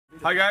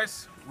Hi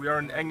guys, we are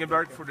in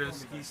Engelberg for the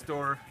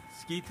Skistore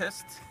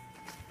Skitest.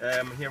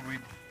 Here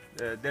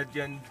with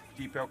legend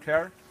JP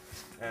Auclair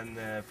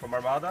and from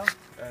Armada,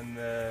 and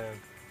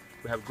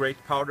we have great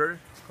powder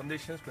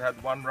conditions. We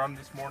had one run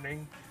this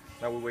morning.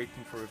 Now we're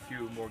waiting for a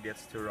few more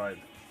guests to arrive.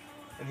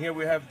 And here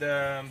we have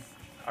the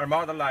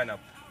Armada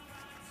lineup.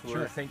 So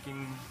we're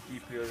thinking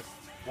JP just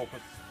walk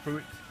us through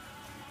it.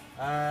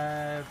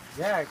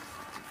 Yeah.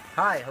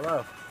 Hi,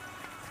 hello.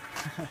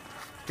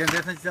 Can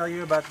definitely tell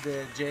you about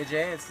the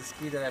JJ. It's the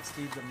ski that I've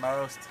skied the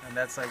most, and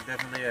that's like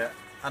definitely an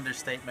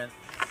understatement.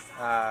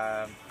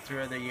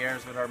 Through the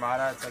years with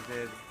Armada, it's like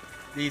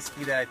the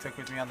ski that I took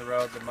with me on the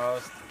road the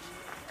most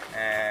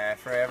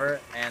forever,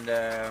 and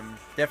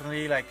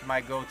definitely like my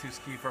go-to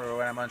ski for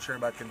when I'm unsure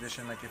about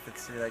condition, like if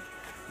it's like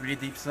really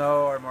deep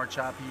snow or more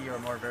choppy or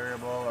more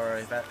variable, or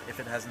if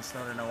it hasn't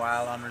snowed in a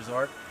while on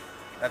resort.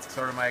 That's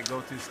sort of my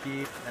go-to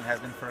ski and has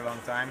been for a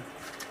long time.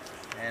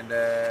 And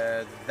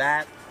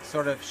that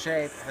sort of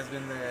shape has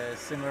been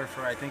similar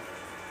for I think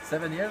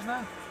 7 years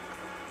now?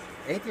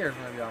 8 years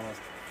maybe almost.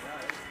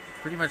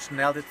 Pretty much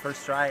nailed it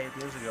first try 8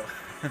 years ago.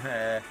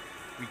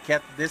 We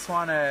kept this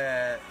one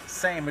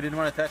same. We didn't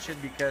want to touch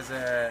it because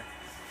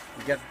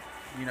we got,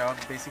 you know,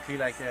 basically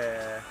like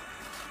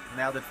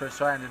nailed it first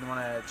try and didn't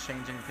want to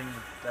change anything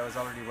that was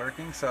already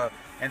working. So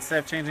instead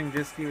of changing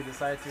this ski, we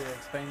decided to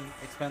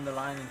expand the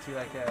line into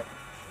like a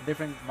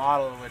different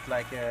model with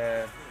like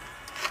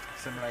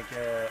some like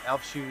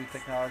elf shoe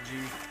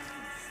technology,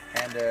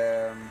 and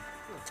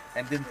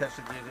didn't touch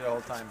it the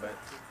whole time. But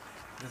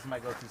this is my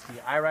go-to ski.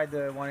 I ride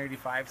the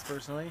 185s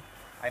personally.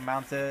 I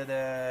mounted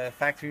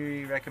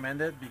factory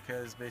recommended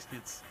because basically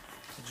it's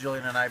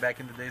Julian and I back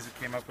in the days who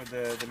came up with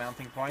the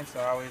mounting points. So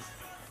I always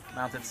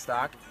mounted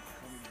stock.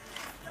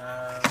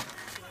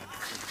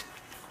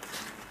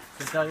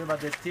 Can tell you about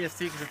the TST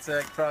because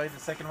it's probably the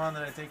second one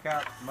that I take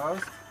out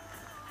most.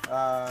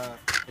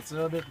 It's a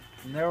little bit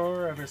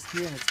narrower of a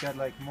ski and it's got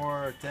like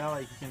more tail,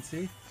 like you can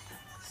see.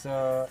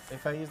 So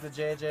if I use the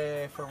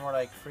JJ for more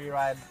like free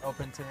ride,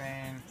 open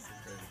terrain,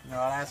 you know,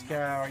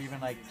 Alaska, or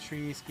even like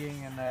tree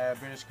skiing in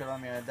British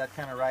Columbia, that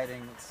kind of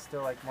riding, it's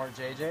still like more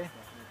JJ.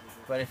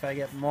 But if I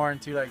get more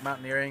into like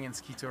mountaineering and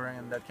ski touring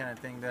and that kind of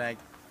thing, then I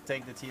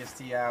take the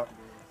TST out.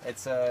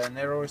 It's a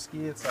narrower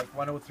ski. It's like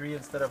 103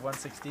 instead of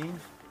 116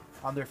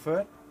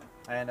 underfoot,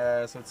 and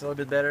so it's a little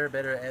bit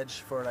better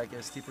edge for like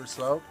a steeper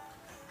slope.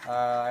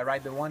 I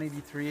ride the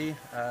 183,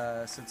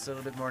 so it's a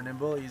little bit more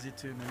nimble, easy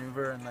to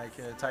maneuver in like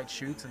tight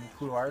chutes and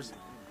couloirs,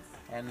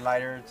 and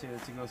lighter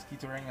to go ski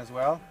touring as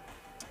well.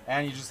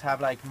 And you just have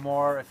like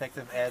more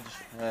effective edge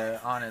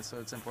on it, so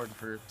it's important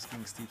for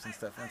skiing steeps and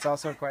stuff. And it's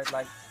also quite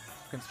light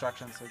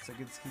construction, so it's a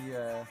good ski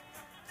to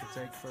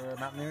take for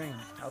mountaineering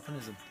and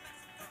alpinism.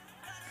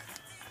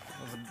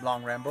 It was a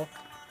long ramble.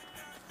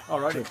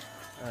 Alrighty.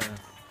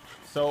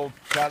 So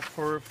plans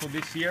for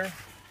this year?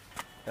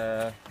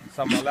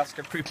 Some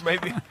Alaska trip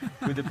maybe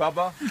with the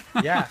Baba.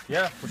 Yeah,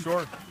 for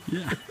sure.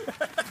 Yeah.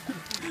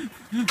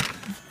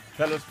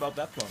 Tell us about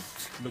that one.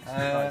 Looks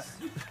nice.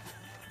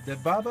 The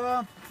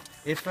Baba.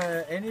 If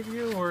any of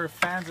you were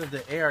fans of the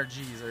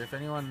ARGs, or if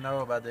anyone know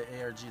about the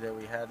ARG that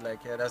we had,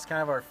 like that's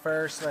kind of our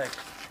first like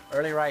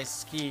early rise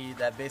ski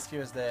that basically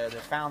was the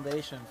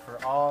foundation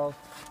for all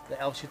the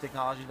elf shoe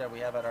technology that we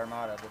have at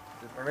Armada.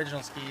 The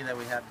original ski that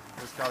we had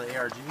was called the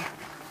ARG,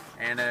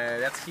 and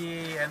that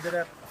ski ended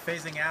up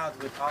phasing out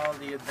with all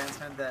the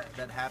advancement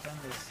that happened.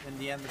 In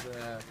the end,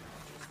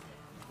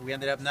 we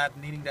ended up not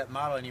needing that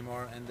model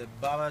anymore, and the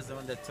Baba is the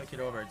one that took it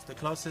over. It's the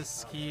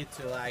closest ski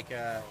to like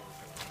a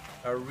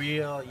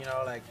real, you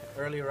know, like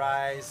early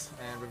rise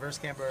and reverse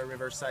camber,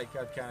 reverse side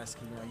cut kind of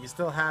ski. You know, you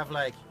still have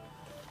like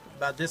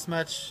about this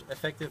much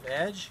effective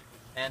edge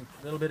and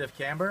a little bit of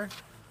camber,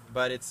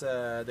 but it's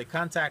the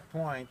contact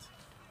point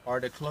are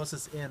the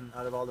closest in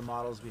out of all the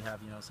models we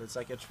have. You know, so it's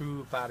like a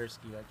true powder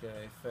ski. Like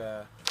if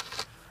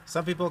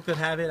some people could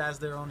have it as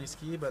their only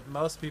ski, but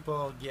most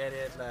people get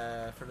it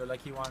for the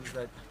lucky ones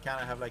that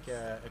kind of have like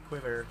a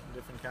quiver,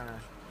 different kind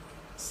of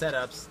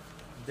setups.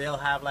 They'll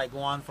have like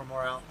one for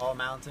more all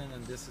mountain,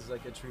 and this is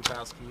like a true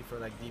POW ski for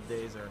like deep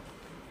days, or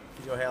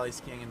if you go heli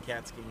skiing and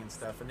cat skiing and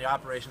stuff. And the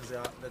operations,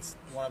 that's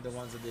one of the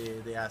ones that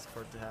they ask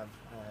for to have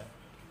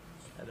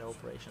at the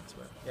operations.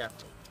 But yeah,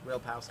 real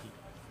POW ski.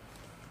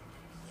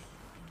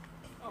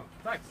 Oh,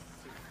 thanks.